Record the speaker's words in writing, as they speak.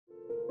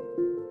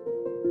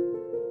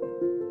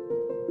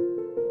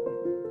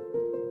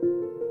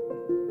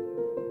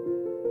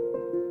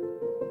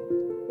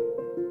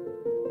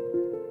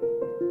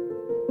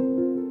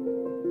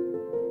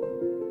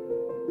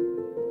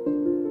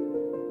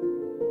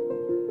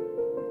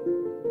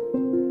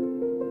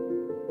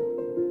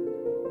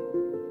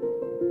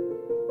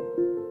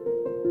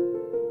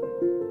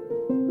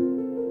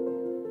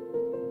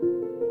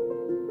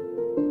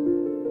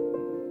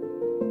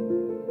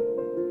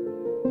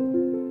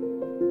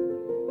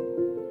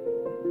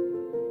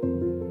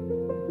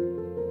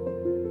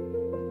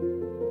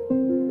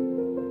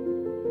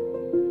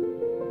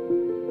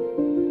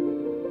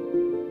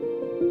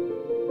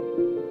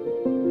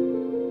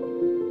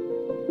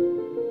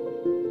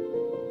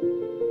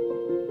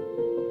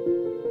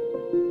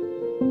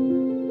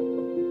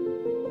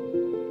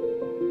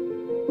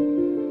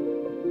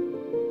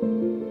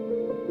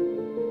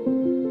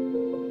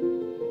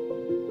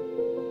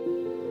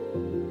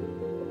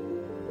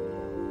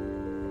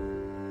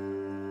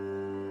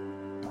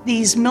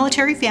These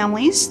military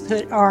families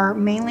that are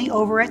mainly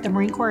over at the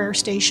Marine Corps Air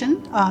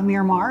Station,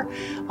 Miramar,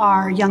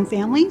 are young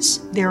families.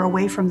 They're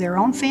away from their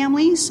own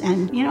families,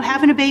 and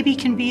having a baby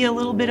can be a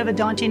little bit of a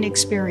daunting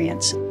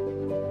experience.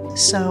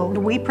 So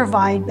we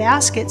provide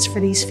baskets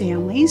for these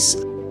families.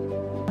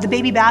 The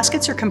baby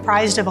baskets are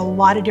comprised of a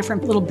lot of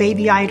different little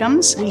baby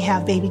items. We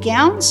have baby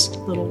gowns,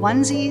 little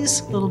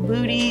onesies, little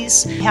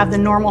booties. We have the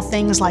normal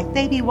things like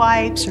baby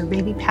wipes or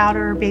baby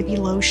powder, baby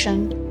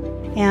lotion.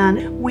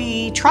 And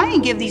we try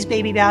and give these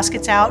baby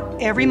baskets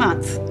out every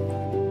month.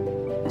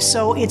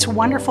 So it's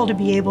wonderful to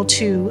be able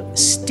to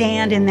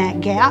stand in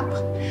that gap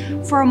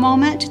for a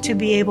moment, to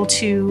be able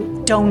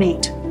to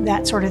donate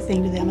that sort of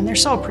thing to them. And they're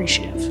so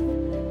appreciative.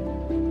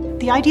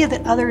 The idea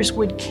that others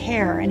would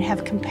care and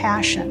have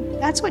compassion,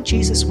 that's what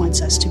Jesus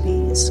wants us to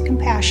be, is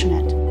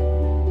compassionate.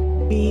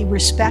 We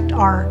respect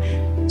our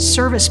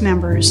service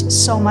members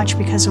so much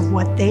because of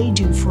what they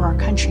do for our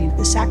country,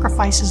 the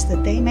sacrifices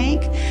that they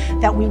make,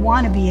 that we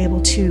want to be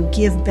able to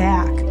give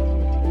back.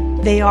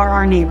 They are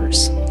our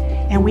neighbors,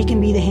 and we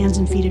can be the hands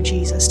and feet of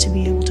Jesus to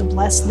be able to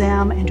bless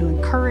them and to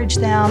encourage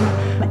them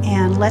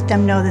and let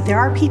them know that there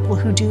are people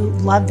who do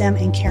love them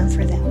and care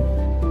for them.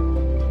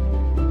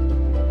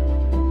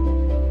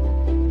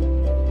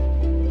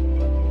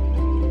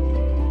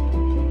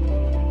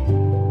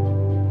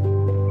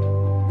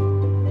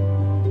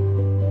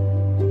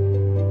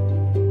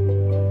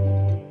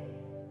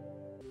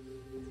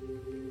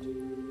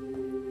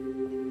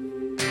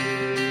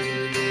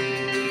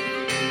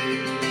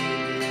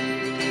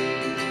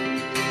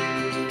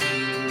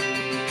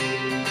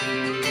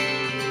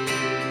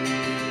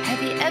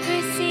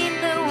 Ever seen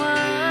the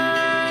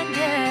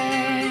wonder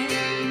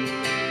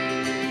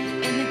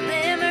in the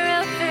glimmer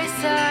of first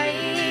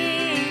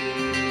sight,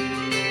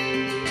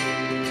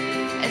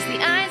 as the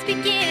eyes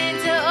begin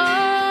to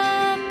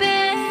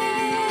open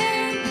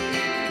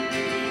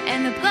and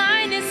the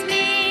blindness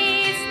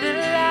meets the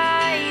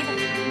light?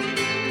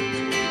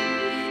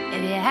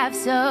 If you have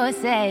so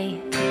say,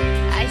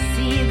 I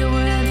see the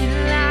world in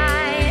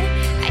light,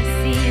 I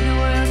see the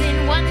world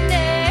in wonder.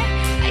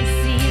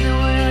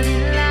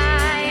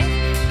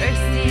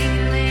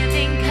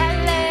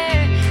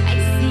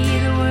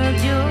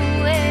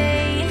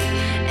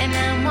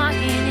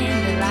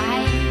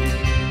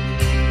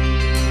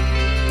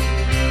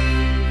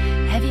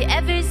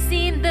 Ever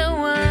seen the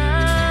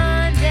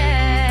wonder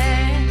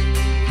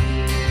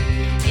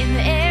in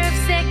the air of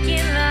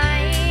second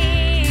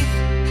life,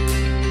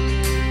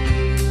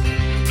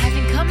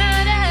 having come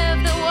out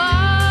of the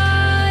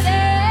water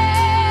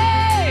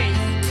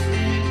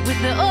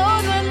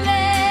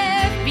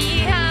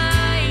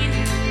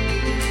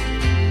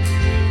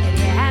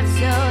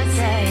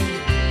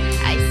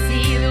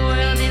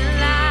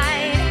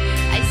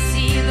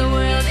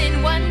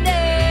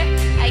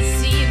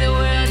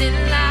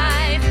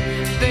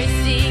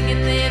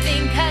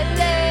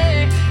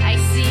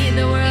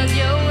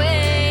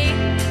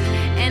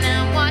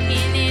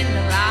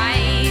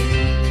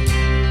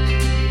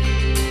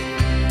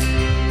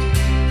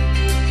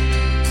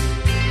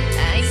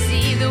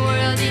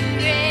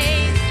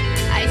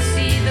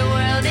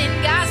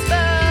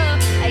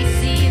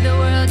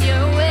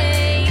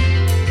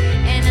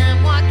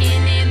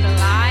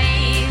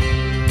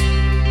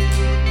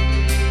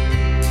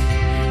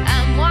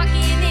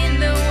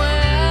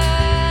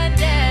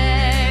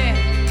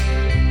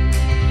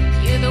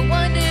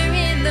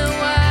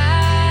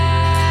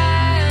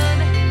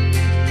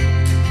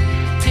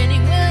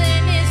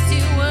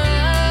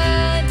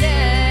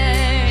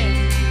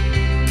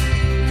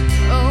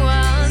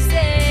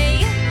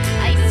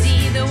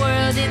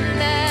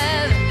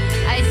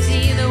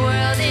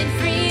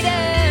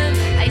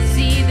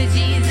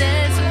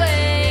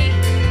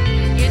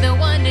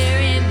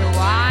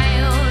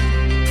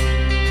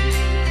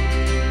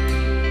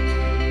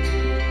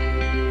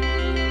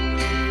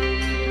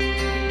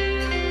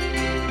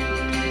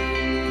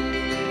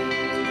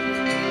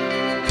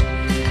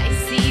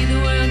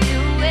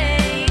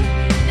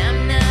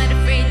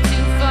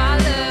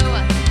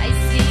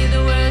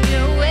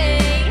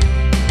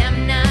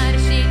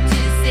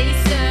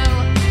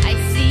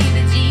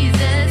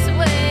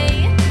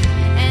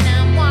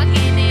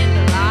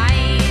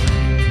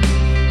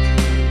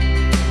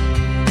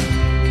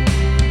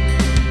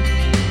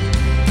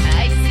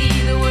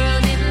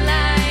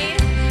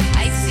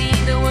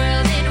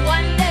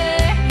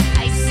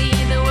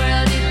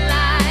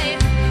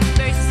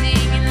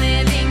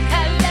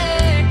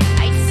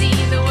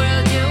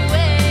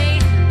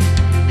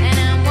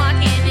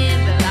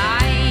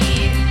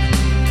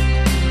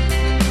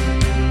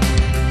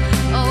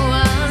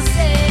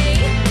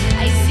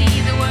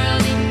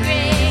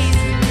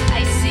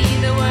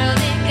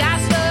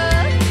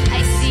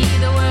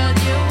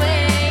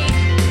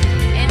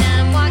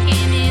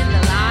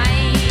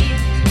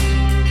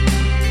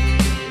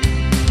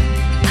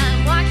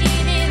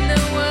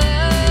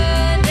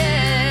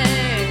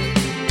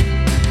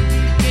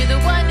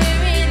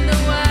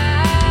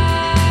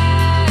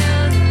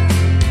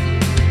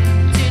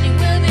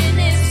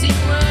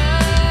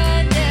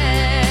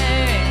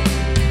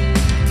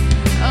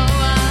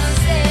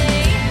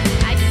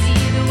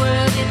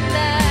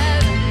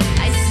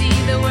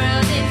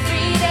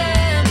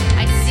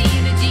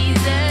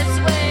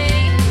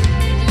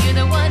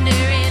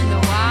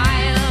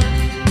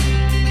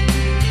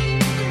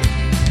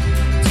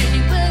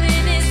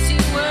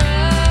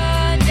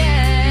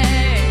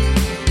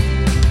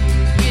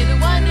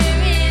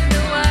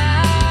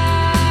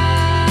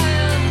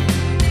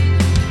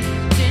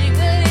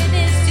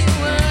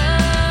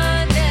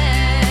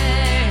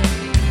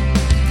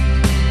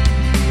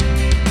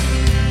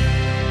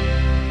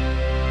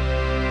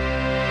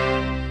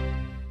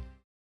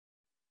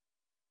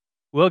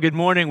Well, good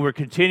morning. We're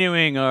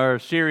continuing our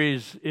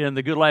series in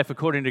The Good Life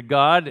According to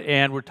God,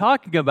 and we're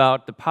talking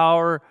about the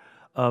power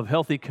of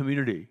healthy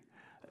community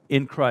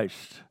in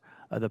Christ.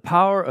 The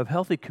power of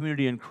healthy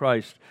community in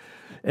Christ.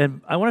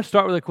 And I want to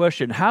start with a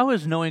question. How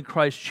has knowing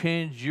Christ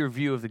changed your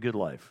view of the good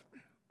life?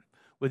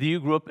 Whether you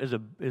grew up as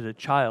a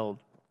child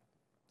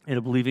in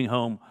a believing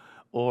home,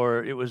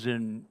 or it was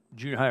in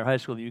junior high or high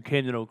school that you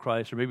came to know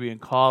Christ, or maybe in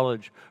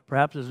college,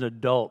 perhaps as an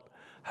adult,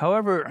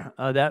 however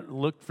that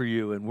looked for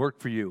you and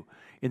worked for you,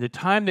 in the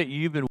time that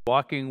you've been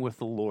walking with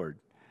the Lord,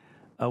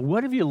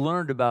 what have you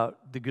learned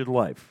about the good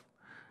life?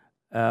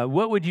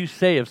 What would you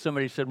say if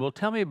somebody said, well,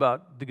 tell me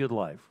about the good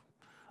life?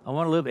 I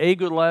want to live a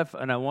good life,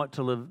 and I want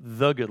to live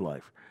the good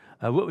life.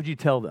 What would you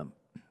tell them?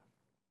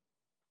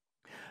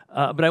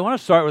 But I want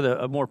to start with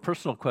a more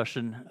personal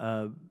question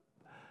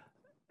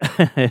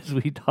as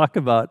we talk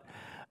about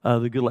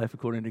the good life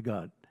according to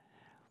God.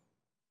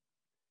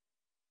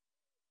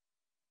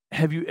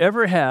 Have you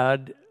ever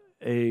had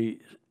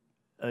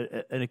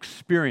an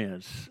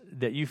experience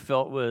that you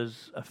felt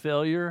was a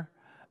failure,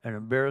 an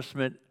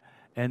embarrassment,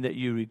 and that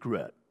you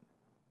regret?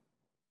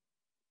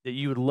 That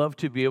you would love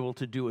to be able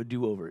to do a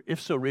do-over?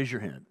 If so, raise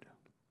your hand.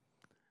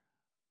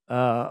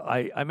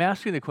 I'm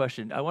asking the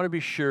question. I want to be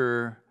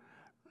sure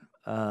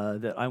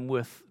that I'm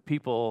with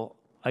people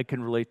I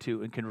can relate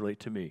to and can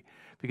relate to me.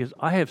 Because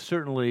I have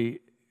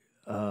certainly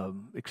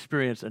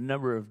experienced a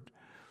number of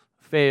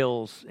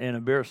fails and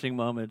embarrassing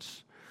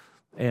moments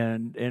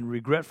and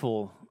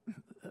regretful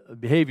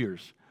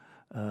behaviors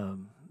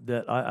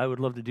that I would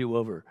love to do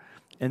over.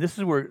 And this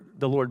is where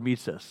the Lord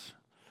meets us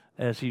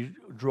as He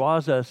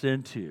draws us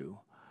into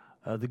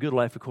the good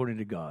life according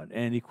to God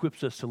and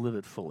equips us to live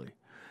it fully.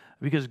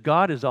 Because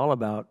God is all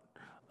about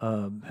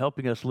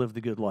helping us live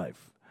the good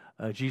life.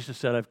 Jesus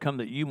said, I've come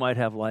that you might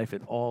have life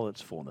in all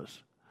its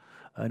fullness.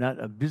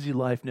 Not a busy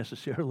life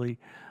necessarily,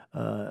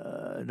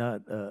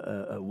 not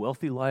a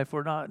wealthy life,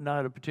 or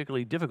not a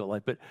particularly difficult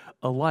life, but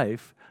a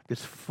life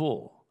that's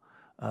full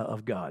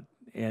of God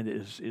and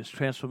is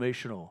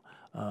transformational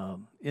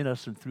in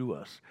us and through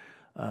us.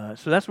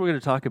 So that's what we're going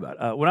to talk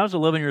about. When I was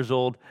 11 years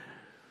old,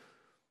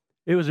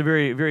 it was a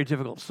very, very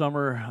difficult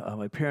summer.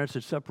 My parents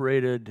had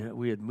separated.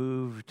 We had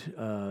moved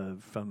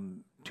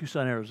from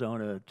Tucson,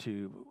 Arizona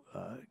to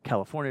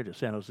California, to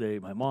San Jose.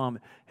 My mom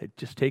had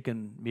just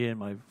taken me and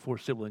my 4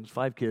 siblings,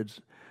 5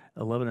 kids,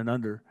 11 and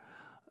under,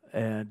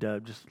 and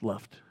just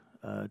left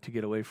to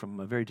get away from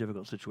a very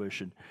difficult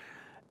situation.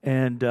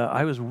 And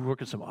I was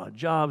working some odd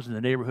jobs in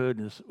the neighborhood.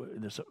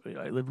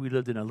 We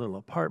lived in a little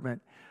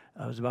apartment.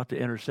 I was about to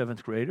enter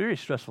 7th grade. Very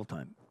stressful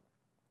time.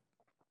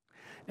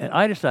 And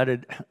I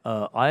decided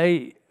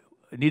I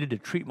needed to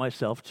treat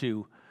myself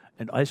to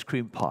an ice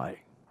cream pie.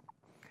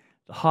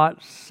 It's a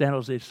hot San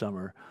Jose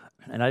summer,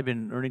 and I've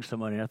been earning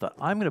some money. And I thought,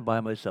 I'm going to buy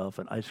myself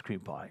an ice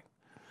cream pie.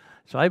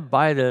 So I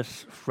buy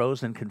this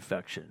frozen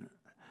confection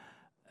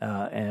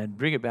and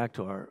bring it back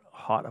to our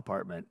hot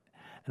apartment.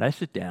 And I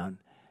sit down,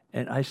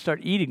 and I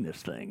start eating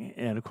this thing.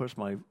 And, of course,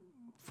 my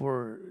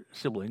 4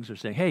 siblings are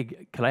saying, hey,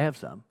 can I have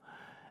some?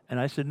 And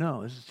I said,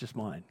 no, this is just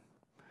mine.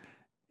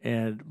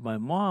 And my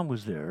mom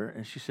was there,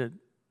 and she said,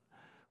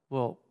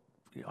 well,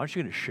 aren't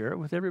you going to share it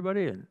with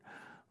everybody? And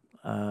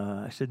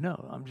I said,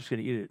 no, I'm just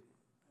going to eat it.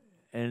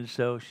 And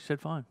so she said,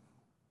 fine.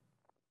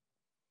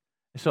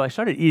 And so I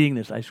started eating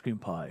this ice cream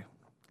pie.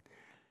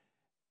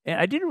 And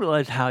I didn't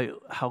realize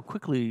how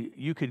quickly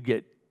you could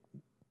get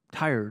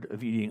tired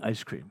of eating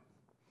ice cream.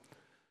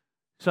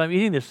 So I'm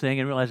eating this thing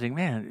and realizing,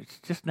 man, it's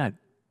just not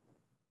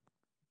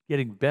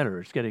getting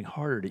better. It's getting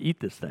harder to eat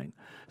this thing.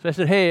 So I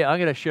said, hey, I'm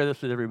going to share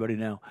this with everybody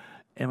now.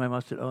 And my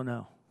mom said, oh,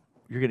 no,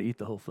 you're going to eat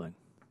the whole thing.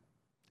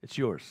 It's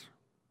yours.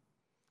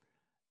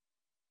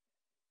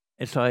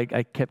 And so I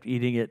kept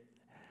eating it.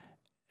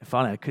 And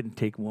finally, I couldn't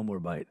take one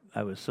more bite.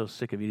 I was so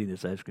sick of eating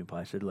this ice cream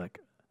pie. I said, look,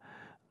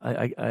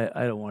 I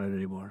don't want it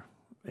anymore,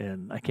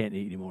 and I can't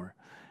eat anymore.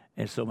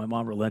 And so my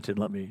mom relented and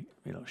let me,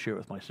 share it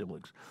with my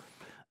siblings.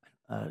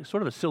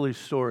 Sort of a silly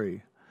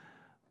story,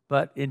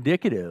 but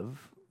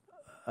indicative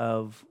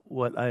of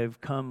what I've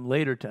come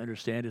later to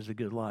understand is the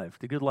good life.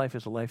 The good life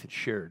is a life that's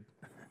shared.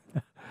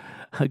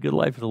 A good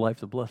life is a life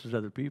that blesses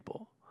other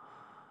people.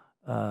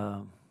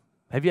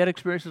 Have you had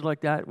experiences like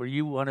that where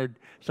you wanted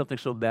something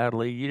so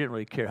badly, you didn't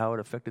really care how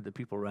it affected the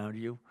people around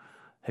you?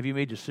 Have you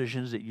made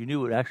decisions that you knew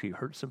would actually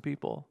hurt some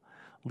people,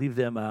 leave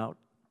them out,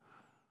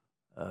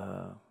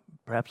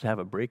 perhaps have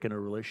a break in a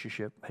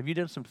relationship? Have you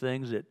done some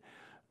things that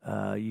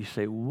you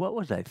say, what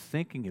was I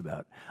thinking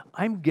about?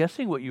 I'm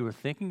guessing what you were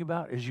thinking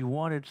about is you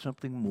wanted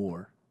something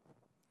more.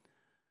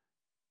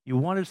 You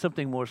wanted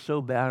something more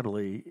so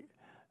badly,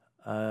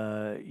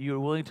 you were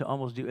willing to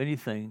almost do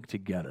anything to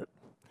get it.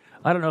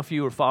 I don't know if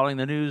you were following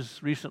the news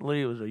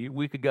recently. It was a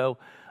week ago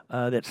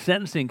that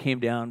sentencing came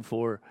down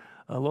for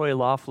Lori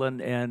Loughlin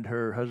and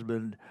her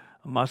husband,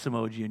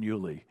 Massimo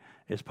Giannulli,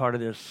 as part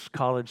of this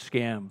college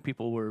scam.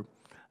 People were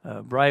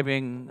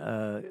bribing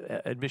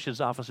admissions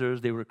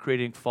officers. They were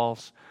creating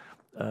false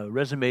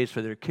resumes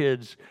for their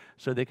kids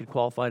so they could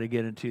qualify to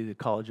get into the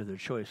college of their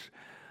choice.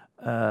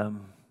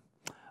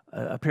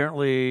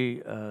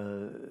 Apparently,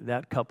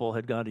 that couple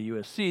had gone to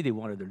USC. They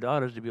wanted their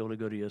daughters to be able to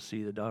go to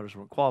USC. The daughters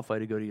weren't qualified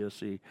to go to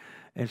USC.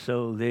 And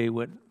so they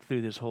went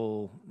through this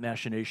whole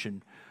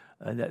machination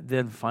that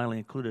then finally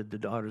included the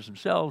daughters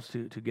themselves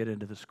to get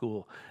into the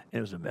school. And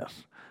it was a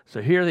mess.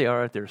 So here they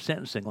are at their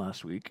sentencing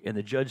last week, and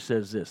the judge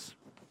says this,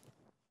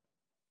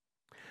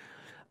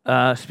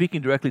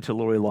 speaking directly to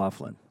Lori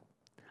Loughlin,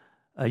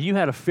 you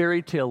had a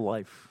fairy tale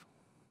life.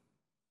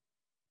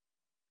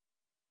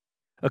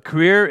 A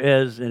career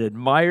as an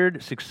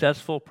admired,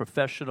 successful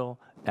professional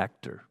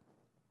actor.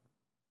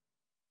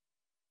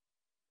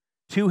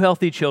 2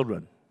 healthy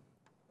children.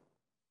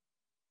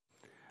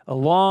 A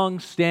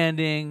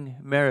long-standing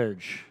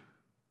marriage.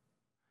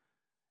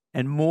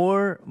 And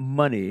more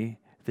money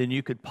than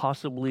you could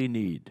possibly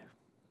need.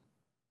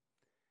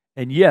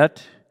 And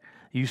yet,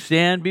 you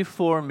stand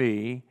before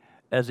me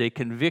as a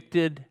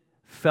convicted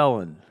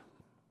felon.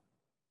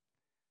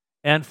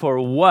 And for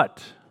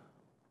what?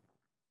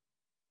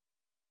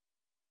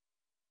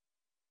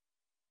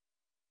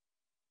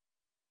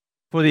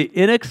 For the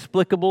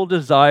inexplicable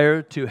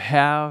desire to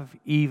have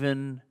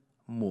even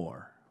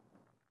more.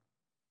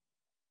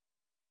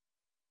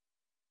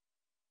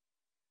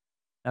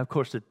 Now, of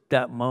course, at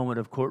that moment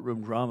of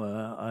courtroom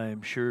drama,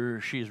 I'm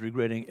sure she's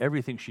regretting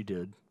everything she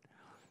did,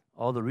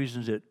 all the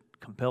reasons it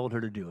compelled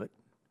her to do it,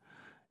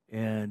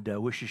 and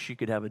wishes she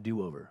could have a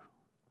do-over.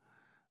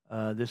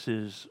 This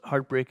is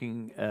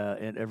heartbreaking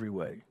in every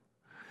way.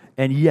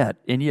 And yet,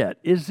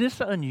 is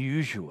this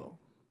unusual?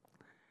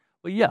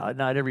 Well, yeah,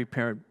 not every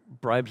parent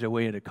bribes their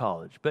way into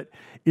college, but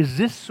is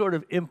this sort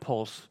of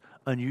impulse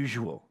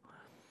unusual?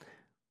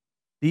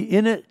 The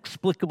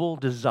inexplicable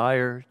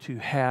desire to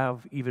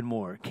have even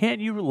more.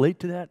 Can't you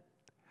relate to that?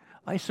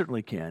 I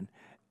certainly can.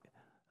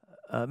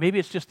 Maybe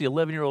it's just the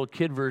 11-year-old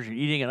kid version,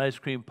 eating an ice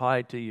cream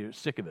pie till you're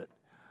sick of it.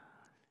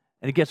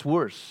 And it gets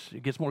worse.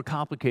 It gets more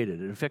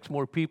complicated. It affects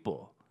more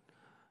people.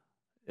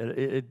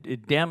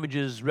 It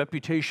damages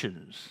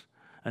reputations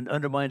and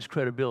undermines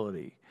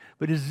credibility.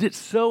 But is it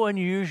so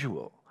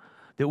unusual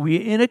that we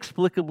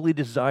inexplicably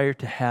desire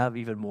to have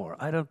even more?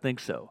 I don't think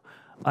so.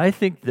 I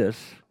think this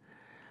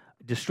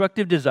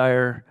destructive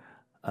desire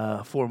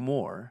for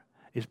more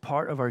is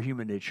part of our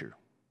human nature,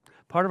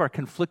 part of our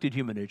conflicted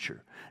human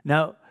nature.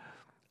 Now,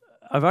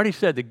 I've already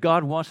said that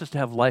God wants us to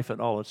have life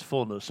in all its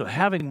fullness, so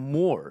having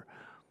more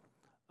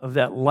of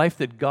that life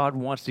that God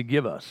wants to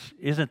give us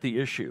isn't the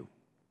issue.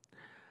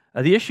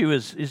 The issue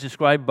is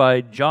described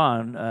by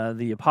John,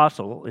 the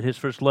apostle, in his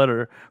first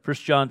letter, 1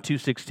 John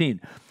 2:16.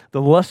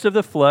 The lust of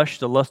the flesh,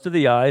 the lust of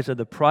the eyes, and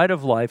the pride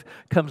of life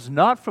comes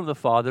not from the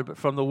Father, but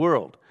from the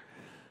world.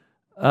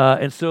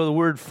 And so the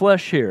word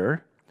flesh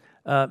here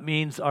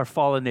means our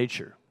fallen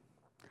nature.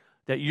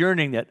 That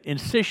yearning, that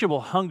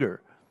insatiable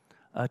hunger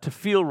to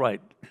feel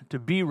right, to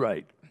be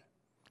right,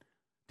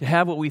 to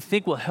have what we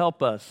think will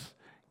help us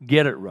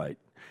get it right.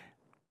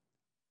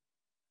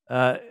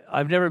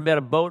 I've never met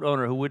a boat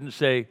owner who wouldn't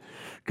say,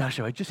 gosh,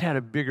 if I just had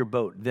a bigger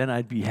boat, then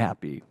I'd be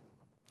happy.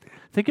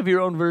 Think of your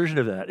own version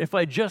of that. If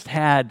I just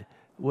had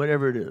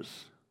whatever it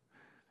is,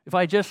 if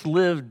I just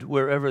lived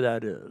wherever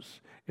that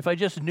is, if I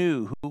just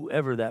knew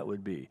whoever that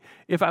would be,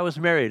 if I was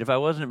married, if I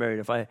wasn't married,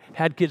 if I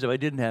had kids, if I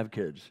didn't have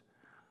kids,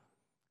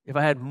 if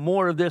I had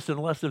more of this and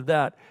less of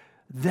that,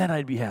 then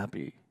I'd be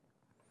happy.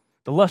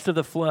 The lust of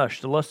the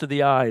flesh, the lust of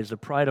the eyes, the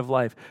pride of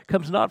life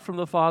comes not from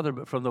the Father,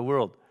 but from the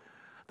world.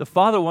 The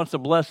Father wants to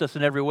bless us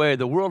in every way.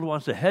 The world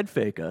wants to head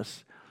fake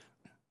us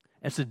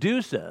and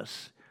seduce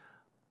us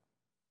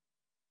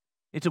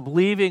into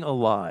believing a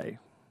lie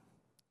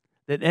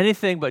that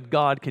anything but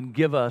God can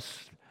give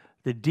us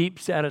the deep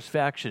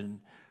satisfaction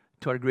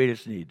to our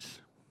greatest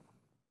needs.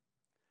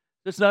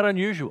 It's not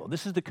unusual.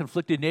 This is the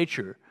conflicted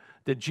nature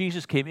that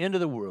Jesus came into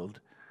the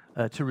world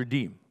to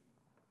redeem,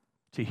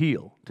 to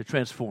heal, to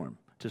transform,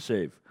 to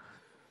save.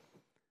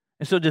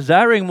 And so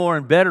desiring more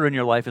and better in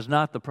your life is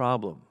not the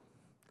problem.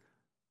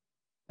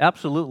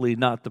 Absolutely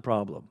not the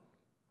problem.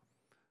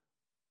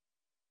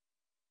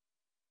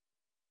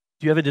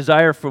 Do you have a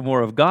desire for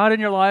more of God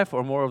in your life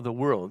or more of the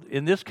world?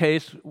 In this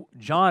case,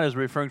 John is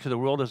referring to the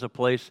world as a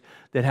place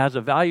that has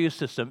a value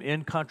system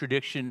in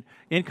contradiction,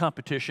 in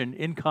competition,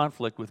 in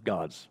conflict with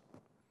God's.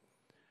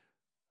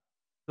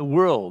 The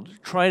world,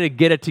 trying to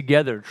get it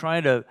together,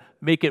 trying to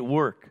make it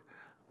work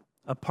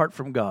apart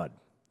from God.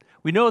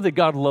 We know that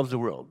God loves the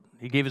world.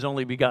 He gave His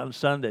only begotten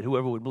Son that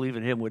whoever would believe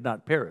in Him would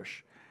not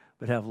perish,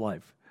 but have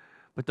life.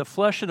 But the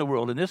flesh and the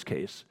world, in this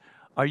case,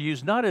 are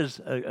used not as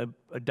a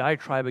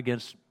diatribe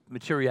against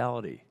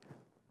materiality,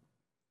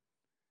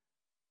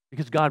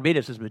 because God made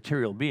us as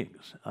material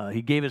beings.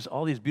 He gave us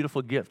all these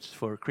beautiful gifts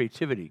for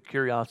creativity,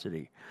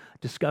 curiosity,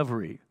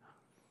 discovery,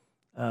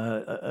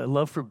 a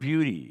love for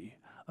beauty,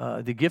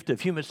 the gift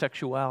of human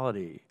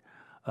sexuality,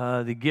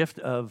 the gift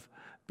of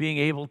being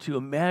able to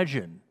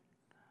imagine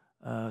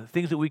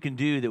things that we can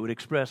do that would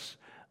express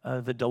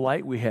the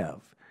delight we have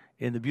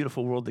in the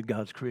beautiful world that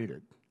God's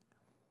created.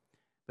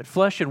 But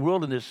flesh and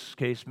world in this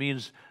case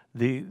means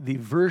the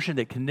version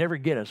that can never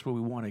get us where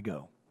we want to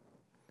go.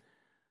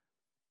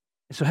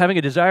 So having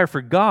a desire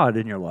for God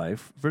in your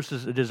life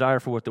versus a desire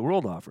for what the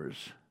world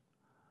offers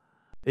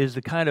is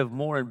the kind of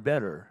more and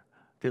better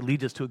that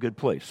leads us to a good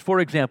place. For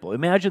example,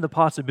 imagine the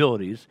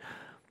possibilities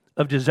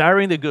of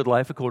desiring the good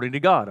life according to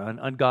God,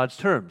 on God's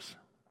terms.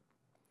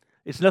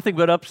 It's nothing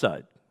but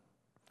upside.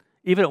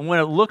 Even when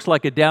it looks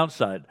like a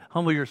downside,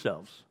 humble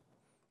yourselves.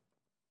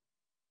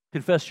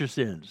 Confess your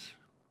sins.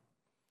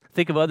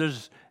 Think of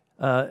others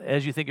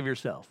as you think of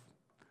yourself.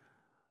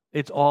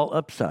 It's all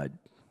upside.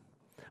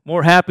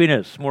 More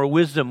happiness, more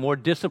wisdom, more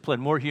discipline,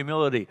 more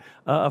humility.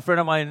 A friend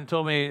of mine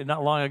told me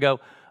not long ago,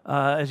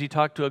 as he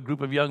talked to a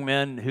group of young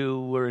men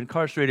who were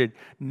incarcerated,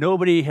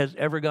 nobody has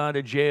ever gone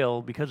to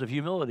jail because of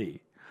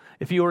humility.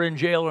 If you were in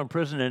jail or in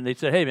prison and they'd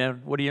say, hey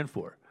man, what are you in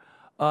for?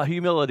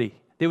 Humility.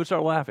 They would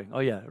start laughing. Oh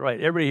yeah, right.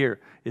 Everybody here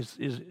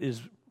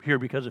is here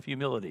because of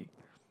humility.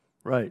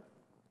 Right.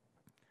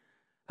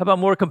 How about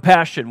more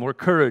compassion, more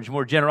courage,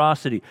 more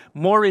generosity,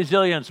 more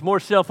resilience, more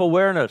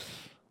self-awareness,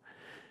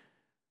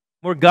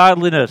 more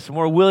godliness,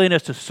 more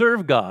willingness to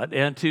serve God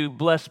and to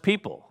bless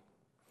people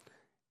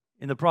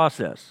in the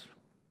process?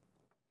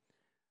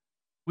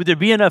 Would there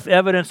be enough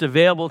evidence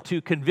available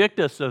to convict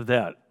us of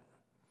that?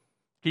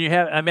 Can you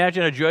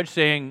imagine a judge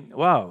saying,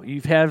 wow,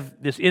 you've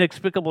had this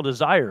inexplicable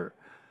desire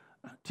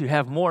to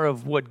have more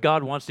of what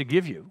God wants to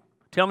give you?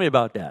 Tell me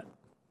about that.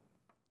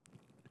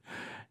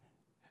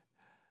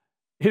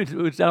 It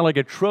would sound like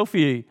a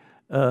trophy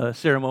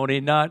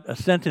ceremony, not a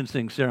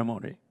sentencing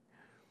ceremony.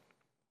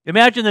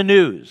 Imagine the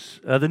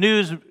news. The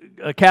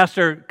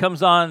newscaster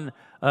comes on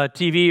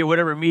TV or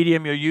whatever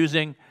medium you're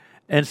using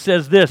and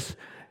says this: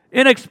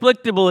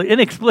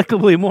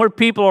 inexplicably, more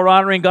people are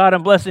honoring God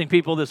and blessing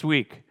people this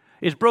week.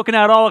 It's broken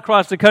out all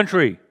across the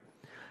country.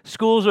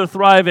 Schools are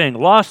thriving.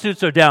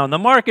 Lawsuits are down. The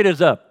market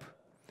is up.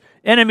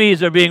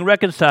 Enemies are being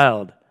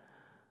reconciled.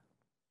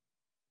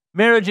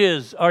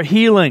 Marriages are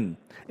healing.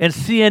 And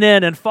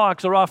CNN and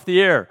Fox are off the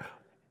air.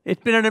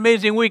 It's been an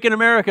amazing week in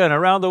America and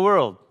around the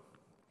world.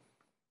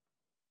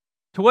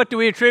 To what do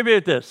we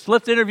attribute this?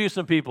 Let's interview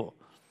some people.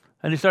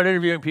 And they start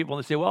interviewing people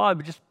and they say, well,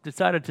 I've just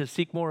decided to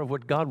seek more of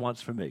what God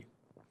wants from me,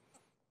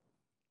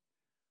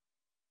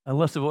 and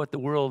less of what the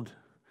world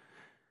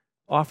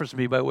offers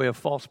me by way of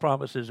false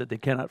promises that they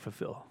cannot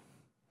fulfill.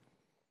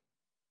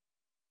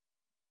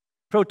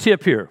 Pro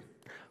tip here.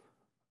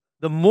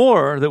 The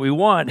more that we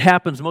want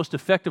happens most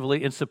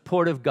effectively in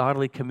supportive,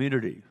 godly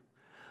community.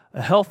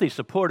 A healthy,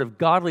 supportive,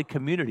 godly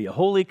community, a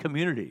holy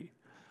community,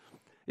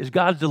 is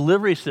God's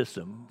delivery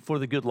system for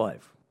the good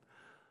life.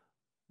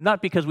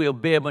 Not because we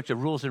obey a bunch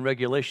of rules and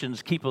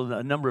regulations, keep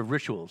a number of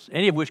rituals,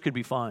 any of which could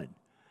be fine,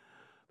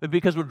 but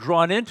because we're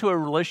drawn into a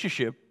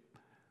relationship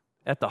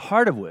at the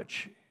heart of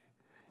which,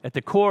 at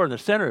the core and the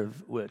center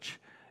of which,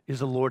 is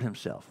the Lord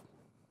Himself,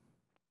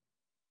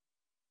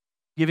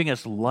 giving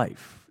us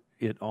life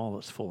in all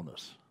its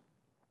fullness.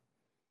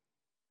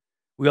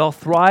 We all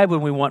thrive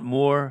when we want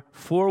more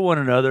for one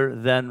another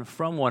than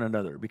from one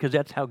another, because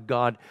that's how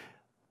God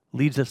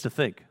leads us to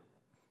think.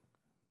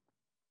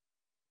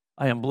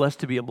 I am blessed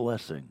to be a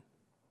blessing.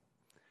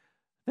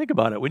 Think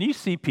about it. When you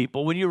see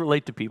people, when you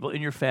relate to people in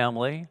your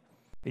family,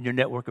 in your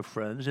network of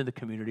friends, in the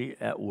community,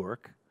 at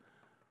work,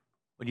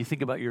 when you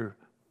think about your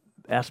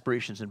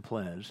aspirations and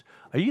plans,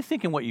 are you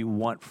thinking what you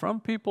want from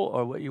people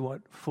or what you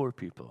want for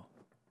people?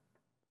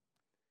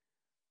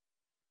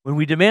 When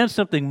we demand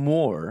something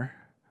more,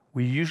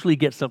 we usually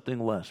get something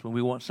less. When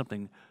we want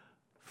something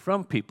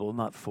from people,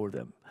 not for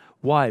them.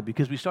 Why?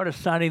 Because we start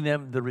assigning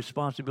them the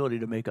responsibility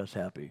to make us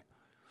happy.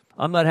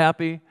 I'm not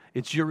happy.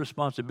 It's your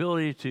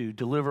responsibility to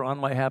deliver on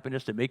my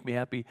happiness, to make me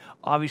happy.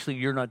 Obviously,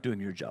 you're not doing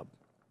your job.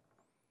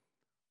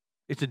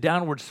 It's a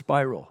downward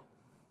spiral.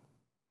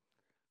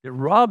 It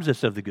robs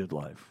us of the good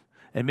life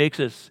and makes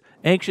us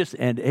anxious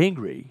and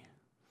angry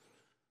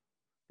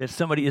that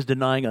somebody is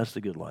denying us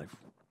the good life.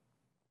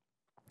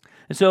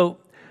 And so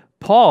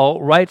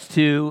Paul writes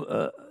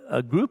to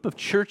a group of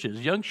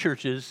churches, young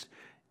churches,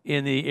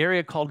 in the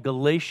area called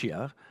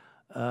Galatia.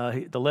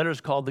 The letter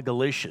is called the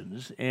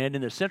Galatians. And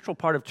in the central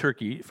part of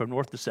Turkey, from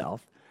north to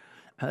south,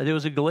 there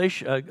was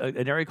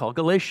an area called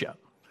Galatia.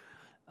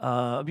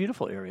 A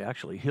beautiful area,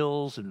 actually,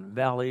 hills and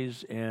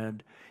valleys.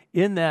 And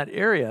in that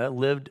area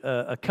lived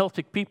a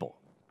Celtic people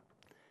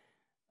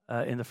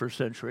in the first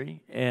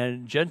century,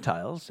 and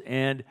Gentiles.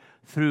 And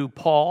through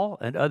Paul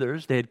and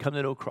others, they had come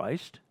to know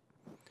Christ.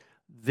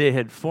 They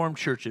had formed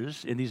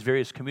churches in these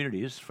various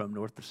communities from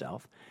north to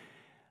south,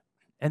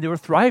 and they were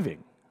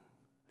thriving.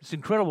 This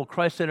incredible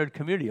Christ-centered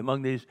community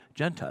among these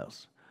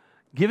Gentiles,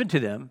 given to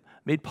them,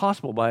 made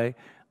possible by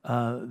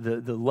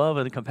the love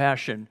and the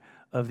compassion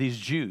of these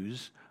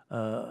Jews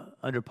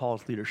under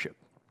Paul's leadership.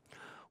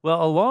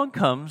 Well, along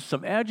comes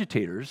some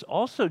agitators,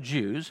 also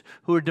Jews,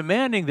 who are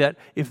demanding that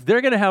if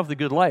they're going to have the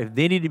good life,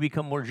 they need to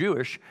become more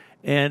Jewish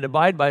and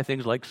abide by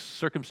things like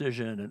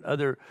circumcision and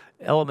other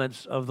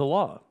elements of the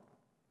law.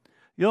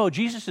 You know,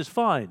 Jesus is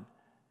fine.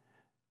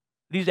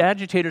 These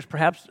agitators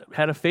perhaps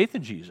had a faith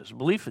in Jesus, a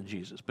belief in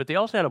Jesus, but they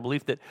also had a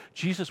belief that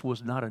Jesus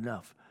was not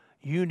enough.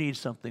 You need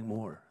something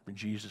more than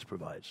Jesus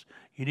provides.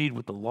 You need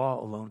what the law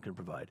alone can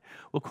provide.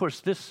 Well, of course,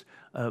 this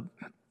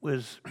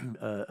was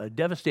a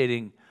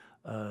devastating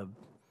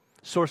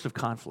source of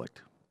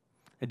conflict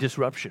and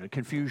disruption and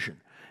confusion.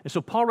 And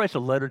so Paul writes a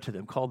letter to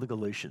them called the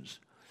Galatians.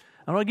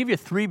 I want to give you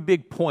 3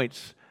 big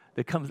points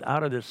that comes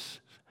out of this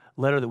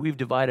letter that we've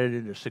divided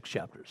into 6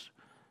 chapters.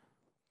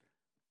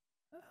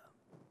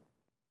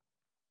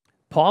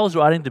 Paul is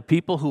writing to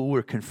people who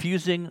were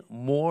confusing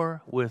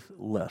more with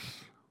less.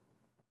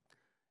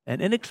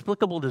 An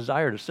inexplicable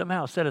desire to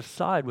somehow set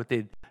aside what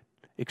they'd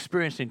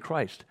experienced in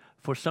Christ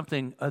for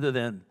something other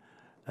than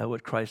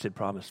what Christ had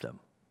promised them.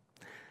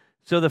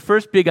 So the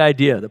first big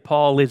idea that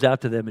Paul lays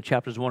out to them in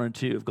chapters 1 and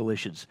 2 of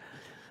Galatians,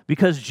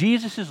 because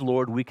Jesus is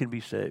Lord, we can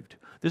be saved.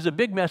 There's a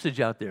big message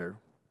out there.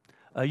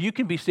 You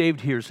can be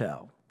saved, here's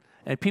how.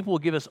 And people will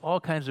give us all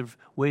kinds of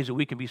ways that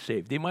we can be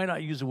saved. They might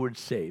not use the word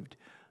saved.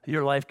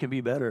 Your life can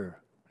be better.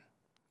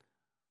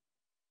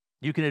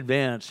 You can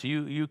advance.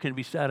 You can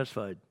be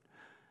satisfied.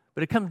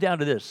 But it comes down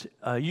to this.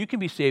 You can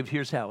be saved,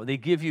 here's how. And they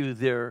give you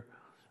their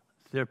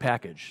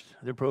package,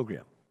 their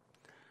program.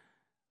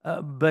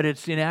 But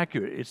it's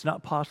inaccurate. It's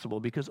not possible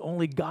because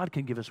only God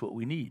can give us what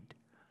we need.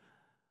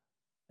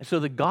 And so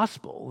the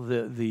gospel,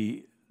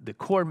 the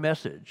core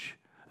message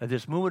of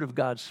this movement of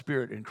God's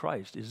Spirit in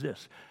Christ is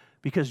this.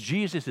 Because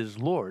Jesus is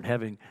Lord,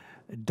 having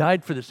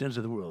died for the sins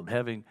of the world,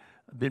 having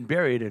been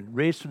buried and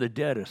raised from the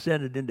dead,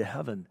 ascended into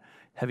heaven,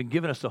 having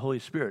given us the Holy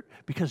Spirit.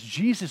 Because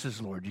Jesus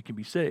is Lord, you can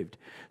be saved.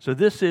 So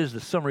this is the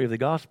summary of the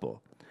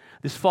gospel.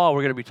 This fall,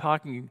 we're going to be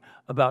talking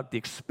about the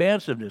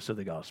expansiveness of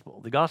the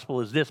gospel. The gospel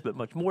is this, but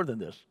much more than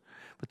this.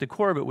 But the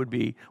core of it would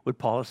be what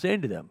Paul is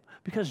saying to them.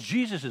 Because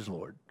Jesus is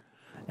Lord,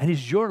 and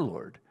He's your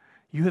Lord.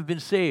 You have been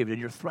saved, and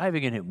you're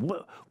thriving in Him.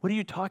 What are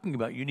you talking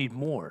about? You need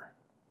more.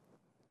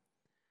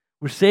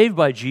 We're saved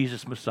by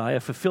Jesus,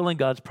 Messiah, fulfilling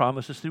God's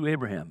promises through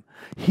Abraham.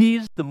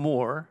 He's the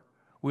more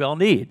we all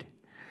need.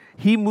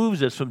 He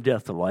moves us from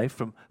death to life,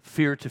 from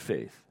fear to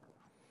faith.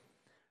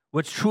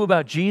 What's true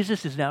about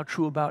Jesus is now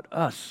true about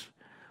us.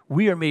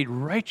 We are made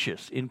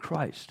righteous in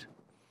Christ.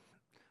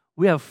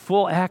 We have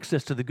full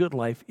access to the good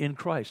life in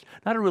Christ.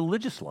 Not a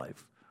religious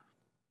life,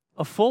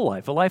 a full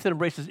life, a life that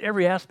embraces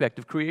every aspect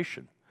of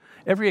creation,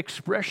 every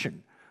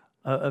expression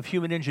of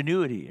human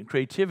ingenuity and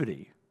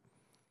creativity.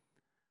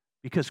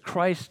 Because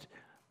Christ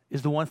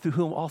is the one through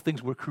whom all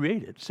things were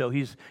created. So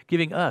He's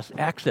giving us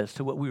access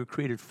to what we were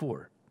created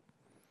for.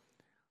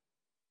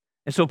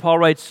 And so Paul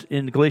writes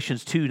in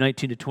Galatians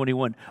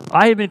 2:19-21,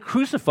 I have been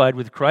crucified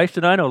with Christ,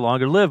 and I no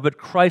longer live, but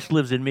Christ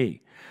lives in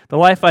me. The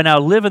life I now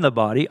live in the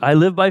body, I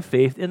live by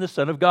faith in the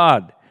Son of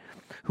God,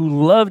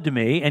 who loved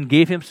me and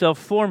gave Himself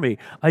for me.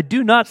 I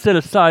do not set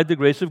aside the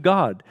grace of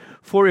God.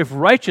 For if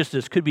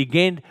righteousness could be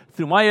gained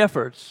through my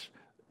efforts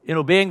in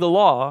obeying the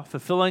law,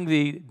 fulfilling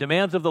the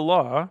demands of the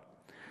law,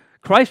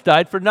 Christ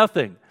died for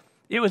nothing.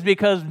 It was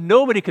because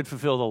nobody could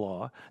fulfill the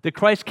law that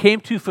Christ came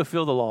to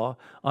fulfill the law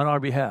on our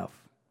behalf.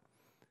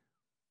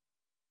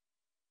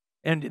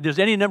 And there's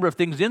any number of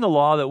things in the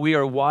law that we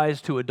are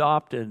wise to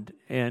adopt and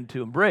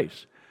to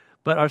embrace.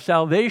 But our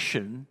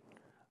salvation,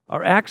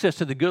 our access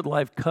to the good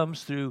life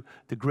comes through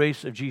the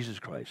grace of Jesus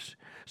Christ.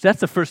 So that's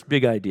the first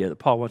big idea that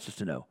Paul wants us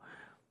to know.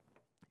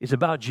 It's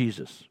about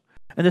Jesus.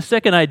 And the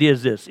second idea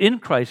is this. In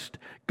Christ,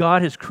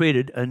 God has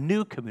created a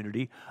new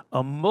community,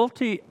 a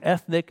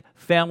multi-ethnic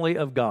family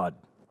of God.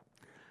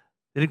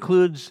 It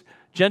includes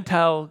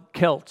Gentile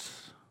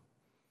Celts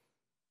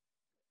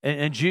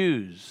and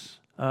Jews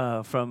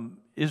from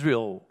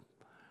Israel,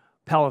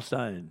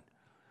 Palestine.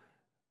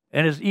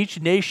 And as each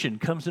nation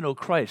comes to know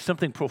Christ,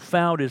 something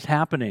profound is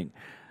happening.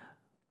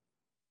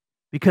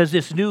 Because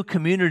this new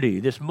community,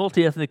 this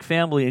multi-ethnic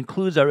family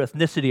includes our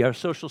ethnicity, our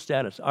social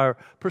status, our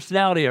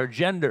personality, our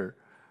gender,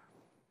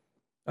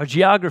 our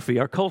geography,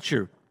 our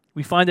culture.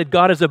 We find that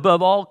God is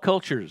above all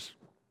cultures.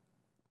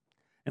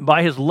 And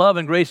by His love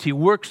and grace, He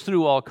works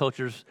through all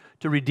cultures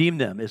to redeem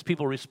them as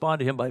people respond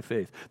to Him by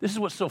faith. This is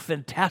what's so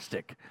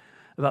fantastic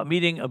about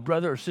meeting a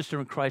brother or sister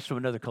in Christ from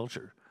another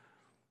culture.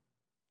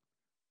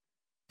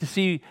 To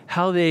see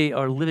how they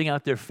are living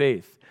out their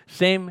faith.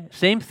 Same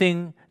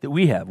thing that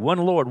we have. One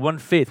Lord, one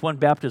faith, one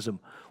baptism,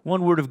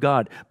 one Word of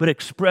God, but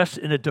expressed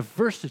in a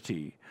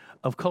diversity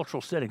of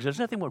cultural settings. There's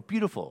nothing more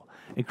beautiful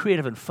and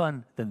creative and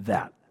fun than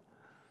that.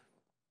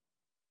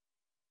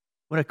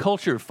 When a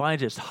culture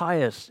finds its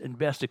highest and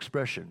best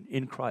expression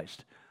in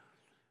Christ,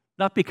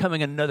 not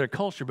becoming another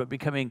culture, but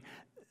becoming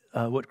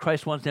what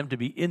Christ wants them to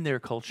be in their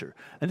culture.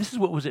 And this is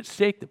what was at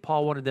stake that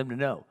Paul wanted them to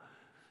know.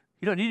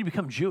 You don't need to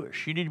become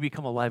Jewish. You need to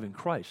become alive in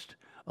Christ,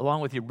 along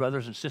with your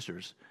brothers and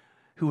sisters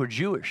who are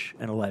Jewish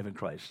and alive in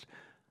Christ.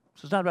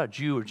 So it's not about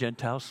Jew or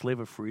Gentile, slave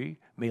or free,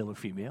 male or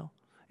female.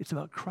 It's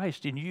about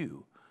Christ in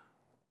you.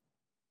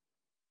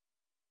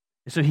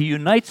 And so He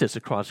unites us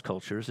across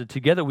cultures, and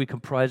together we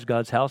comprise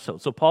God's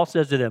household. So Paul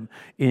says to them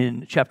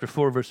in chapter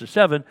 4, verse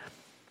 7,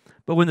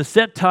 but when the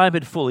set time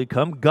had fully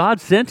come, God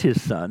sent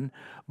His Son,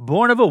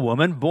 born of a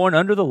woman, born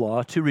under the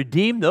law, to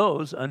redeem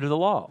those under the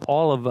law,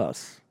 all of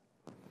us,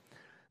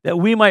 that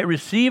we might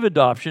receive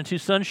adoption to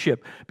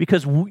sonship,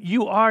 because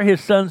you are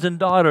His sons and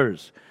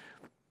daughters.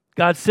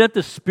 God sent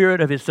the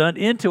Spirit of His Son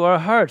into our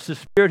hearts, the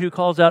Spirit who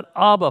calls out,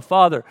 Abba,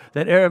 Father,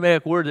 that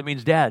Aramaic word that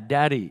means dad,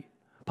 daddy,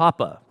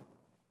 papa.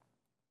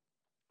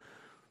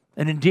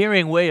 An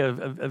endearing way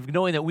of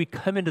knowing that we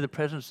come into the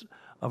presence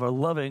of our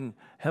loving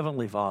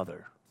Heavenly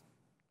Father.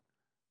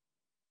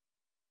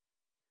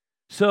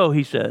 So,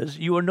 he says,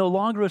 you are no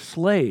longer a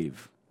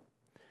slave,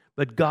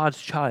 but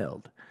God's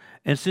child.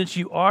 And since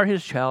you are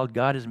His child,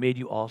 God has made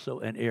you also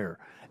an heir.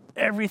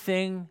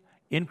 Everything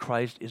in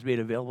Christ is made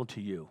available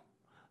to you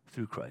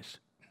through Christ.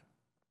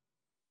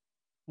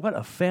 What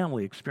a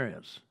family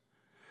experience.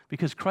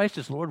 Because Christ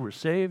is Lord, we're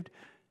saved.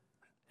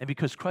 And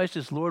because Christ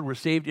is Lord, we're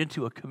saved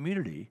into a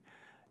community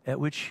at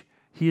which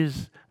He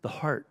is the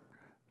heart,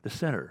 the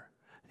center.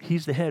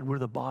 He's the head, we're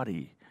the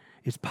body.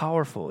 It's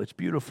powerful, it's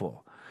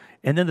beautiful.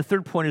 And then the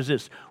third point is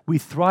this: we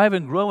thrive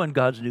and grow in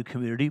God's new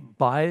community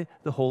by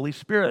the Holy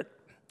Spirit.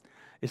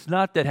 It's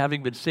not that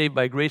having been saved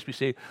by grace, we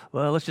say,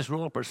 well, let's just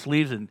roll up our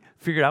sleeves and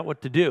figure out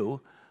what to do.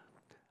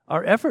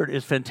 Our effort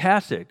is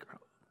fantastic.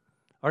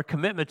 Our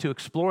commitment to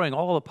exploring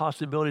all the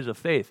possibilities of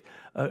faith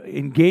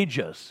engage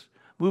us,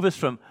 move us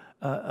from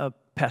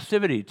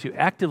passivity to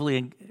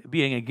actively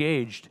being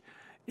engaged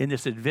in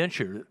this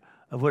adventure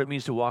of what it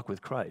means to walk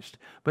with Christ.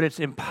 But it's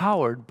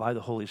empowered by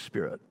the Holy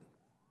Spirit.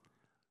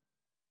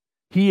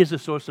 He is the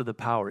source of the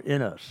power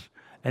in us.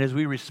 And as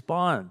we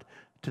respond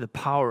to the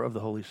power of the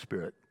Holy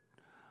Spirit,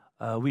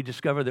 we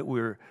discover that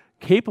we're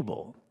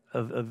capable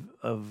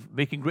of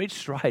making great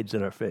strides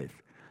in our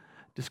faith,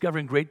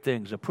 discovering great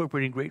things,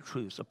 appropriating great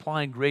truths,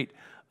 applying great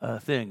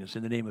things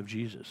in the name of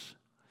Jesus.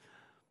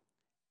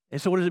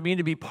 And so what does it mean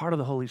to be part of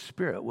the Holy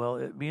Spirit? Well,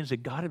 it means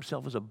that God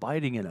Himself is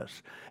abiding in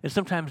us. And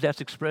sometimes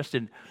that's expressed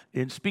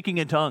in speaking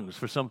in tongues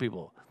for some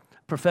people,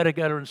 prophetic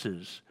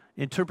utterances,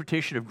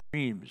 interpretation of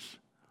dreams,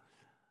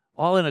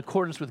 all in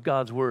accordance with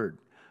God's Word.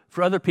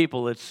 For other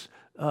people, it's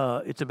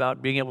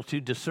about being able to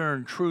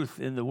discern truth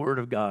in the Word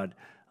of God,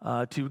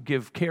 to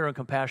give care and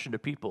compassion to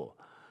people,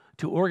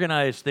 to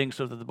organize things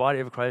so that the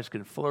body of Christ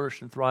can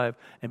flourish and thrive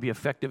and be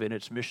effective in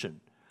its mission.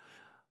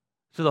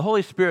 So the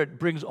Holy Spirit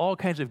brings all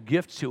kinds of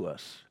gifts to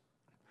us,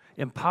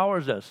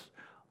 empowers us,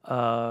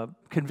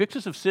 convicts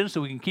us of sin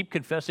so we can keep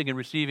confessing and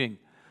receiving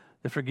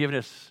the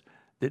forgiveness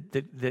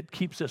that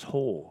keeps us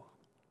whole.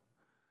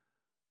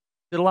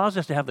 It allows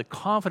us to have the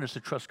confidence to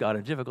trust God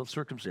in difficult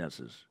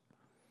circumstances.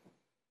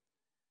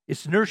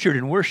 It's nurtured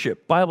in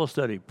worship, Bible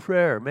study,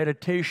 prayer,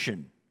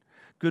 meditation,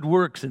 good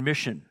works, and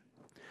mission.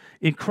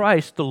 In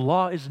Christ, the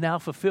law is now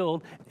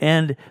fulfilled,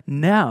 and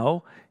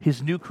now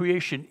His new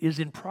creation is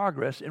in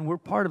progress, and we're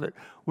part of it.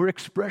 We're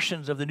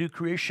expressions of the new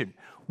creation.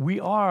 We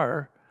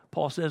are,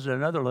 Paul says in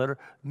another letter,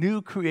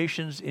 new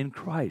creations in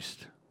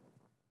Christ.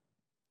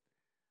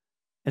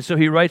 And so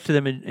he writes to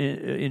them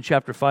in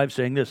chapter 5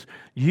 saying this: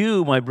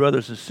 you, my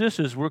brothers and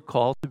sisters, were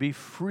called to be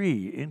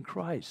free in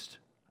Christ.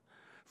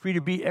 Free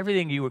to be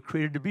everything you were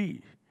created to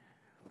be.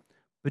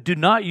 But do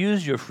not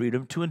use your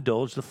freedom to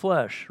indulge the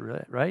flesh,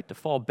 right? To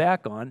fall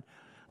back on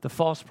the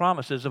false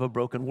promises of a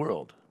broken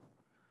world.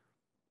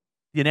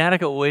 The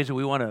inadequate ways that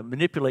we want to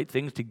manipulate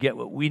things to get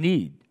what we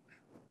need.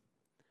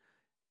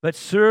 But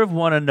serve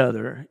one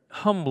another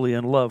humbly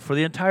in love, for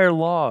the entire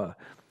law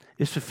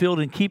is fulfilled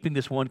in keeping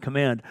this one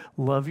command: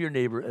 love your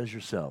neighbor as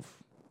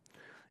yourself.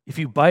 If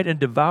you bite and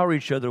devour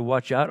each other,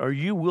 watch out, or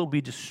you will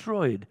be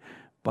destroyed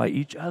by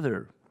each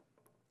other.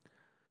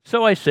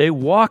 So I say,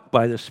 walk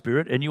by the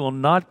Spirit, and you will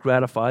not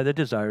gratify the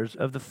desires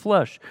of the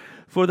flesh.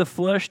 For the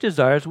flesh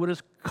desires what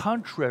is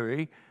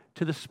contrary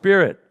to the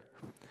Spirit,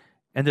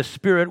 and the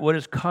Spirit what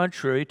is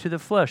contrary to the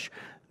flesh.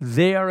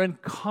 They are in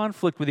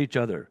conflict with each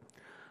other,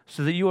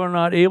 so that you are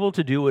not able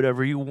to do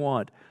whatever you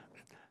want.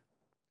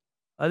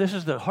 This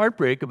is the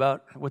heartbreak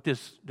about what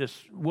this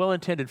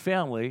well-intended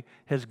family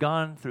has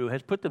gone through,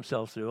 has put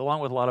themselves through,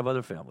 along with a lot of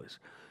other families.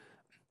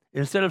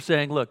 Instead of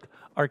saying, look,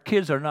 our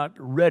kids are not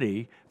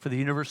ready for the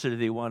university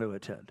they want to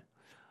attend.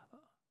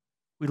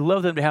 We'd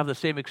love them to have the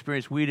same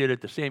experience we did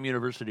at the same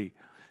university.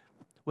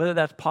 Whether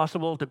that's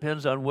possible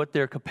depends on what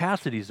their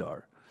capacities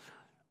are.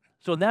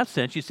 So in that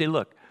sense, you say,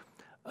 look,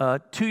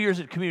 2 years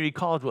at community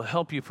college will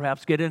help you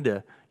perhaps get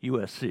into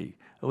USC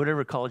or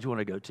whatever college you want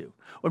to go to.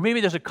 Or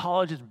maybe there's a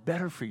college that's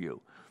better for you,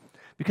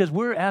 because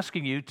we're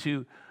asking you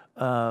to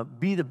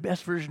be the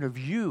best version of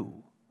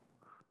you.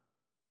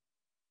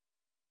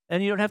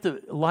 And you don't have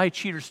to lie,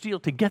 cheat, or steal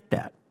to get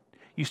that.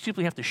 You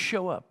simply have to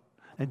show up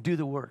and do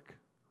the work.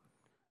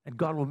 And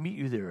God will meet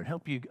you there and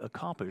help you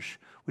accomplish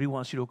what He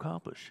wants you to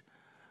accomplish.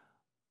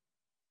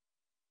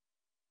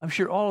 I'm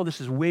sure all of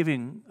this is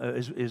waving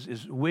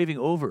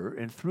over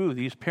and through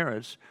these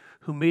parents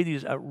who made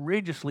these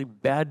outrageously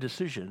bad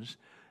decisions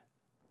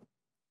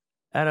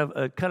out of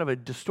a kind of a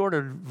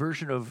distorted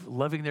version of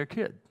loving their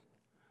kid.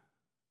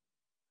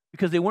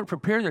 Because they weren't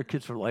preparing their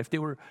kids for life. They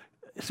were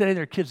setting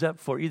their kids up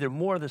for either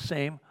more of the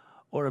same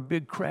or a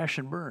big crash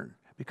and burn,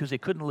 because they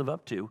couldn't live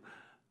up to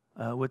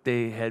what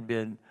they had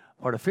been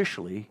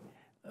artificially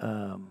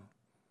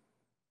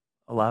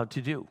allowed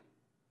to do.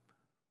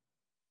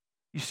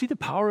 You see the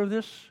power of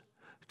this?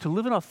 To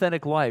live an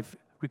authentic life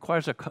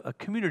requires a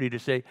community to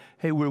say,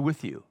 hey, we're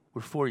with you.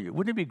 were for you.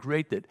 Wouldn't it be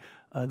great that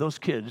those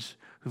kids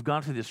who've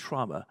gone through this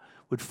trauma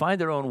would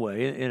find their own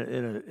way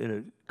in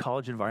a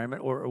college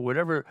environment or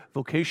whatever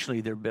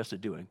vocationally they're best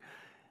at doing?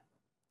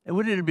 And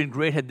wouldn't it have been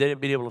great had they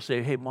been able to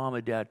say, hey, Mom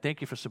and Dad,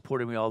 thank you for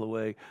supporting me all the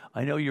way.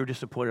 I know you were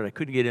disappointed. I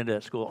couldn't get into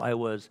that school. It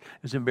was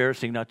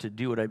embarrassing not to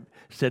do what I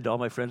said to all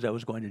my friends I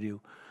was going to do.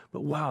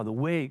 But wow, the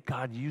way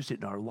God used it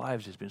in our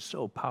lives has been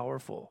so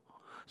powerful,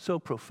 so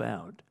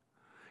profound.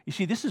 You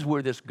see, this is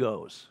where this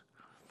goes.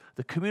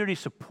 The community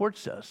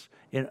supports us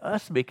in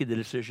us making the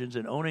decisions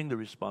and owning the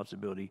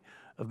responsibility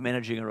of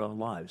managing our own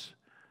lives.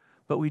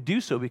 But we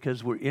do so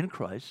because we're in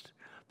Christ,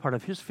 part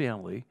of His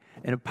family,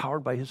 and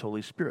empowered by His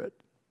Holy Spirit.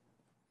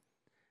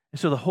 And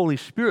so the Holy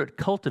Spirit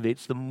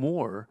cultivates the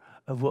more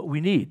of what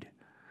we need.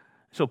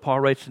 So Paul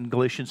writes in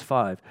Galatians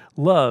 5,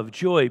 love,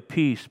 joy,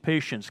 peace,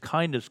 patience,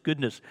 kindness,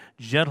 goodness,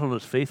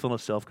 gentleness,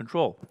 faithfulness,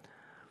 self-control.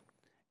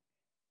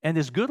 And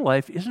this good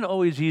life isn't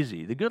always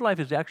easy. The good life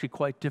is actually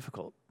quite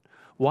difficult.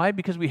 Why?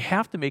 Because we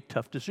have to make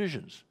tough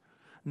decisions.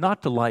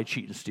 Not to lie,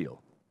 cheat, and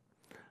steal.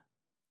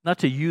 Not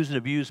to use and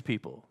abuse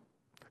people.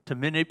 To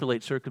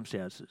manipulate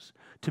circumstances.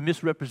 To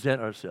misrepresent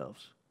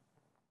ourselves.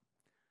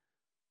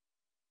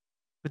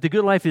 But the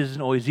good life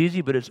isn't always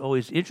easy, but it's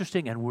always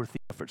interesting and worth the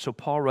effort. So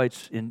Paul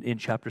writes in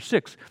chapter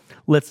 6,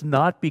 let's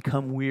not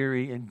become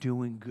weary in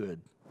doing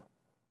good.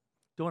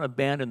 Don't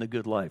abandon the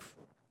good life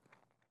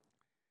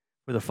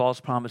for the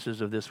false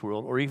promises of this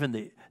world or even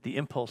the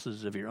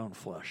impulses of your own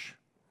flesh.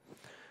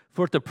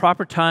 For at the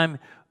proper time,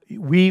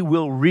 we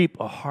will reap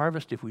a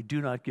harvest if we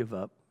do not give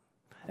up.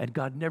 And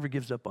God never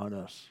gives up on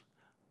us.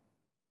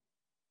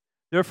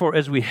 Therefore,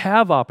 as we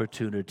have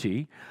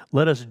opportunity,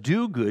 let us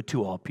do good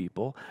to all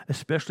people,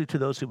 especially to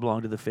those who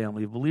belong to the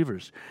family of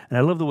believers. And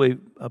I love the way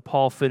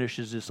Paul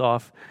finishes this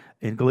off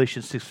in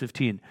Galatians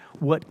 6:15.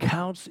 What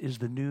counts is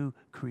the new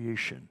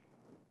creation.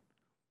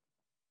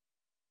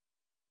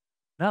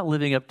 Not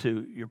living up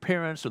to your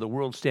parents or the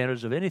world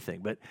standards of anything,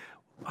 but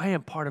I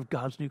am part of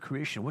God's new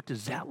creation. What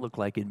does that look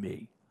like in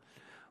me?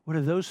 What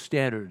are those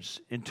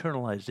standards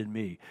internalized in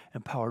me,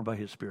 empowered by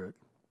His Spirit?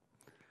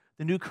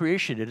 The new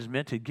creation, it is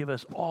meant to give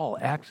us all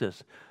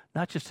access,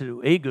 not just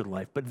to a good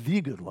life, but the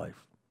good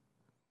life.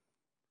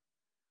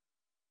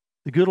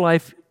 The good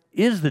life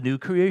is the new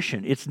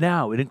creation. It's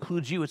now. It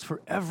includes you. It's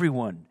for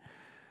everyone.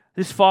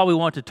 This fall, we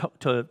want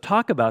to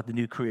talk about the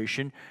new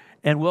creation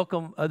and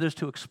welcome others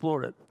to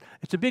explore it.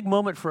 It's a big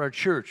moment for our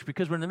church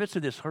because we're in the midst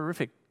of this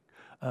horrific,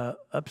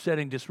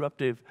 upsetting,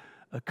 disruptive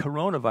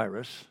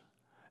coronavirus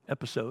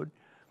episode.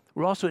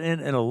 We're also in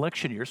an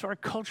election year, so our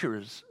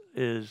culture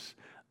is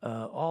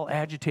all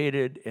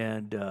agitated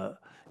and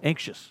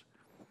anxious.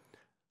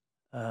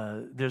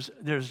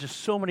 There's just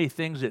so many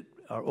things that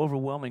are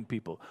overwhelming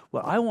people.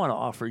 What I want to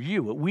offer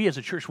you, what we as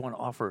a church want to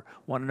offer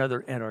one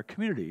another and our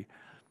community,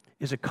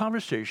 is a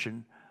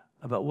conversation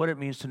about what it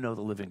means to know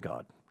the living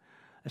God.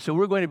 And so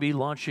we're going to be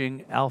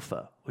launching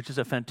Alpha, which is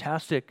a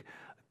fantastic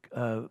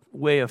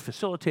way of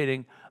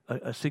facilitating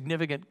a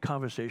significant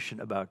conversation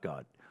about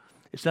God.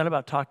 It's not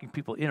about talking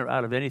people in or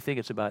out of anything.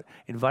 It's about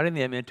inviting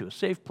them into a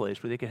safe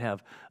place where they can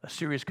have a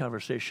serious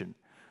conversation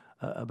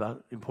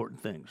about important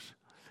things.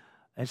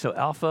 And so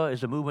Alpha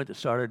is a movement that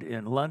started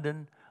in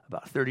London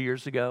about 30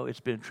 years ago. It's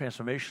been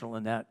transformational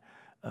in that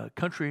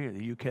country, in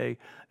the UK.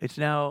 It's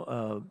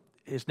now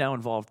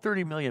involved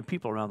 30 million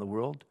people around the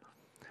world.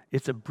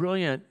 It's a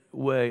brilliant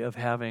way of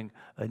having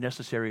a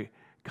necessary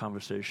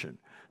conversation.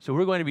 So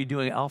we're going to be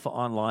doing Alpha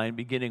online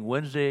beginning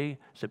Wednesday,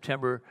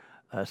 September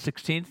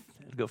 16th.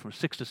 It'll go from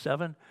 6 to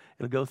 7.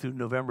 It'll go through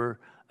November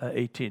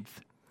 18th.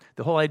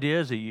 The whole idea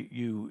is that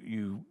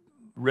you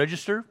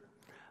register.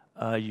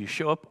 You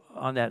show up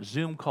on that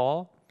Zoom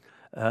call.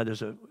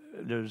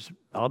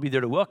 I'll be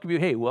there to welcome you.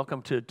 Hey,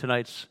 welcome to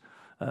tonight's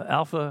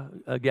Alpha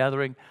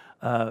gathering.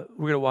 We're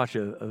going to watch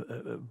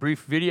a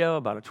brief video,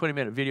 about a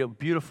 20-minute video,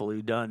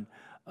 beautifully done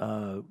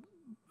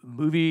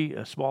movie,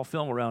 a small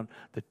film around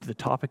the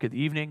topic of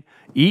the evening.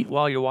 Eat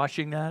while you're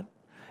watching that.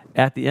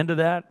 At the end of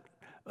that,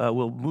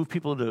 we'll move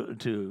people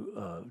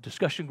to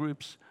discussion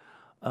groups.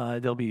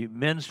 There'll be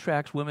men's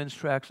tracks, women's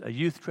tracks, a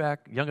youth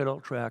track, young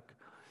adult track.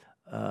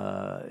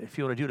 If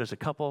you want to do it as a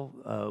couple,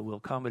 we'll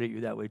accommodate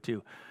you that way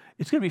too.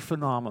 It's going to be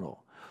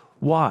phenomenal.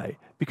 Why?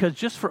 Because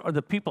just for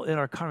the people in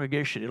our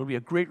congregation, it'll be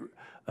a great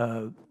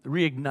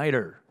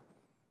reigniter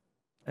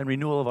and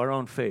renewal of our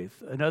own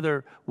faith.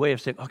 Another way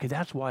of saying, okay,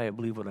 that's why I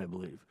believe what I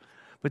believe.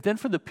 But then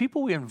for the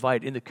people we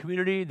invite in the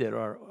community that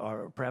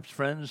are perhaps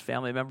friends,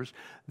 family members,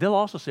 they'll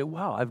also say,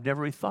 wow, I've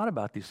never really thought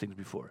about these things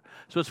before.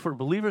 So it's for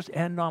believers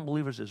and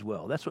non-believers as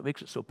well. That's what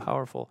makes it so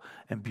powerful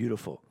and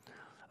beautiful.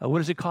 What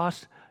does it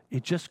cost?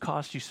 It just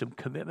costs you some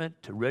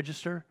commitment to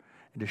register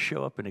and to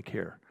show up and to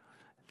care.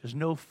 There's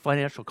no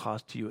financial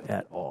cost to you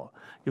at all.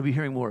 You'll be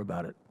hearing more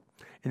about it.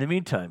 In the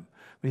meantime,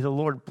 may the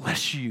Lord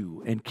bless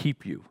you and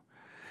keep you.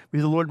 May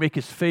the Lord make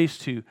His face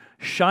to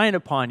shine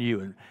upon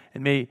you,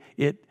 and may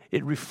it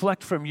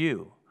reflect from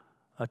you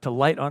to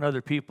light on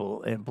other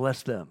people and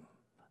bless them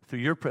through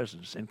your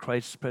presence and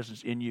Christ's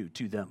presence in you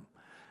to them.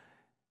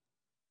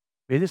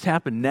 May this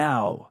happen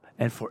now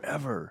and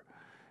forever.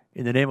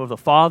 In the name of the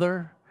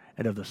Father,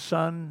 and of the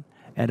Son,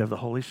 and of the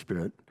Holy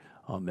Spirit.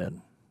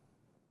 Amen.